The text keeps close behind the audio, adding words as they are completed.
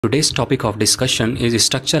Today's topic of discussion is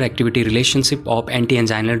structure-activity relationship of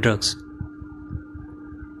antianginal drugs.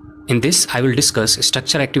 In this, I will discuss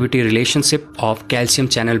structure-activity relationship of calcium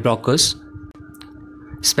channel blockers.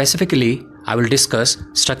 Specifically, I will discuss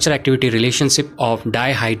structure-activity relationship of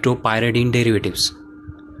dihydropyridine derivatives.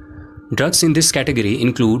 Drugs in this category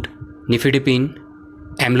include nifedipine,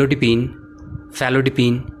 amlodipine,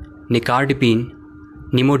 phalodipine, nicardipine,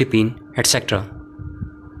 nimodipine, etc.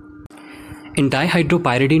 In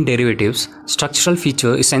dihydropyridine derivatives, structural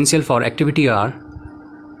features essential for activity are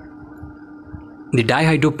the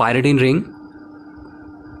dihydropyridine ring,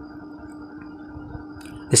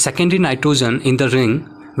 the secondary nitrogen in the ring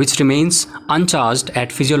which remains uncharged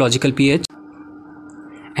at physiological pH,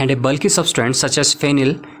 and a bulky substance such as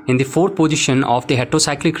phenyl in the fourth position of the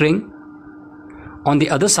heterocyclic ring. On the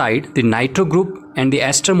other side, the nitro group and the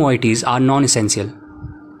ester moieties are non-essential.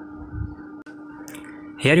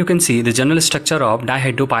 Here you can see the general structure of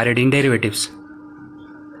dihydropyridine derivatives.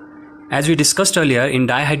 As we discussed earlier, in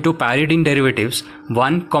dihydropyridine derivatives,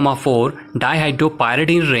 1,4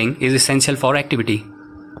 dihydropyridine ring is essential for activity.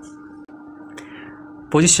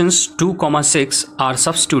 Positions 2,6 are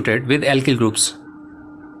substituted with alkyl groups.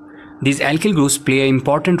 These alkyl groups play an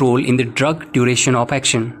important role in the drug duration of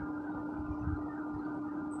action.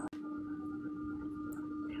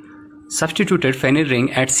 Substituted phenyl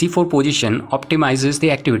ring at C4 position optimizes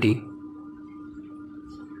the activity.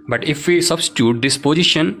 But if we substitute this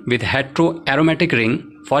position with heteroaromatic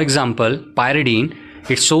ring, for example pyridine,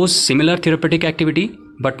 it shows similar therapeutic activity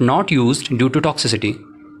but not used due to toxicity.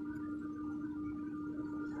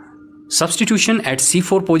 Substitution at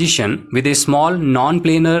C4 position with a small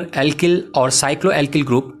non-planar alkyl or cycloalkyl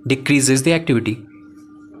group decreases the activity.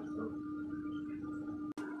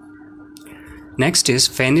 Next is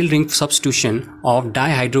phenyl ring substitution of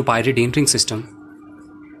dihydropyridine ring system.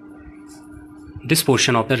 This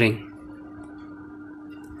portion of the ring.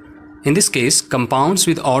 In this case, compounds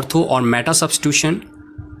with ortho or meta substitution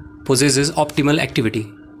possesses optimal activity,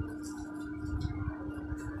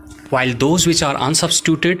 while those which are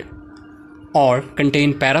unsubstituted or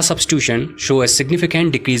contain para substitution show a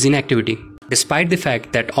significant decrease in activity. Despite the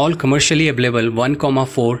fact that all commercially available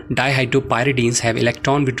 1,4 dihydropyridines have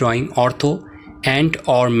electron withdrawing ortho and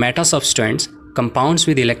or meta substituents, compounds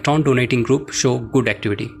with electron donating group show good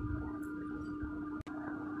activity.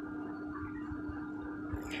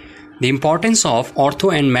 The importance of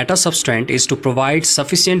ortho and meta substituent is to provide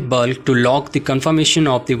sufficient bulk to lock the conformation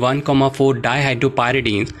of the 1,4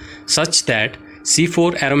 dihydropyridines such that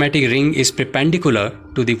C4 aromatic ring is perpendicular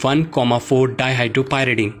to the 1,4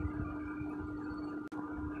 dihydropyridine.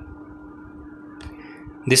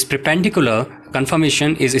 This perpendicular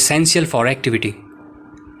conformation is essential for activity.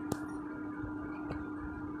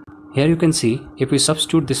 Here you can see, if we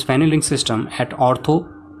substitute this phenyl ring system at ortho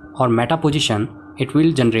or meta position, it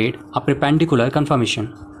will generate a perpendicular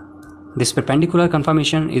conformation. This perpendicular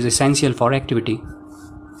conformation is essential for activity.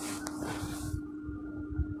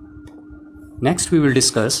 Next we will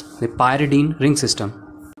discuss the pyridine ring system.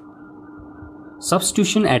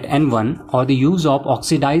 Substitution at N1 or the use of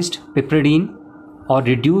oxidized piperidine or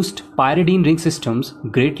reduced pyridine ring systems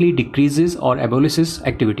greatly decreases or abolishes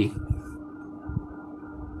activity.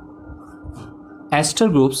 Ester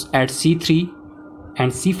groups at C3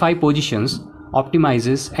 and C5 positions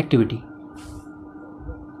optimizes activity.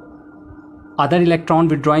 Other electron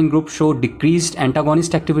withdrawing groups show decreased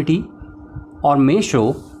antagonist activity or may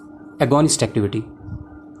show agonist activity.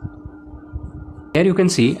 Here you can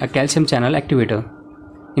see a calcium channel activator.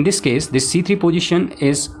 In this case, this C3 position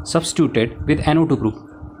is substituted with NO2 group.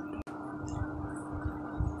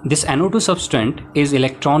 This NO2 substituent is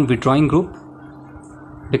electron withdrawing group.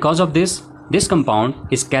 Because of this compound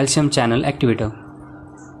is calcium channel activator.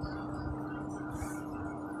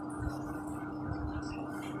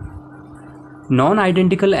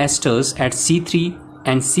 Non-identical esters at C3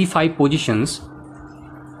 and C5 positions,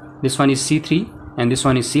 this one is C3 and this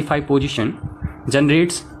one is C5 position,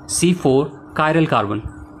 generates C4 chiral carbon.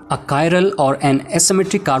 A chiral or an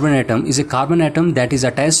asymmetric carbon atom is a carbon atom that is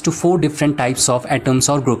attached to 4 different types of atoms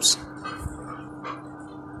or groups.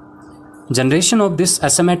 Generation of this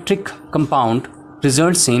asymmetric compound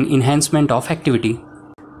results in enhancement of activity.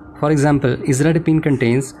 For example, isradipine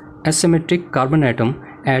contains asymmetric carbon atom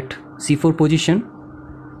at C4 position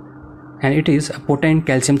and it is a potent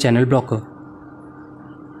calcium channel blocker.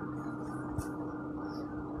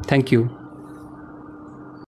 Thank you.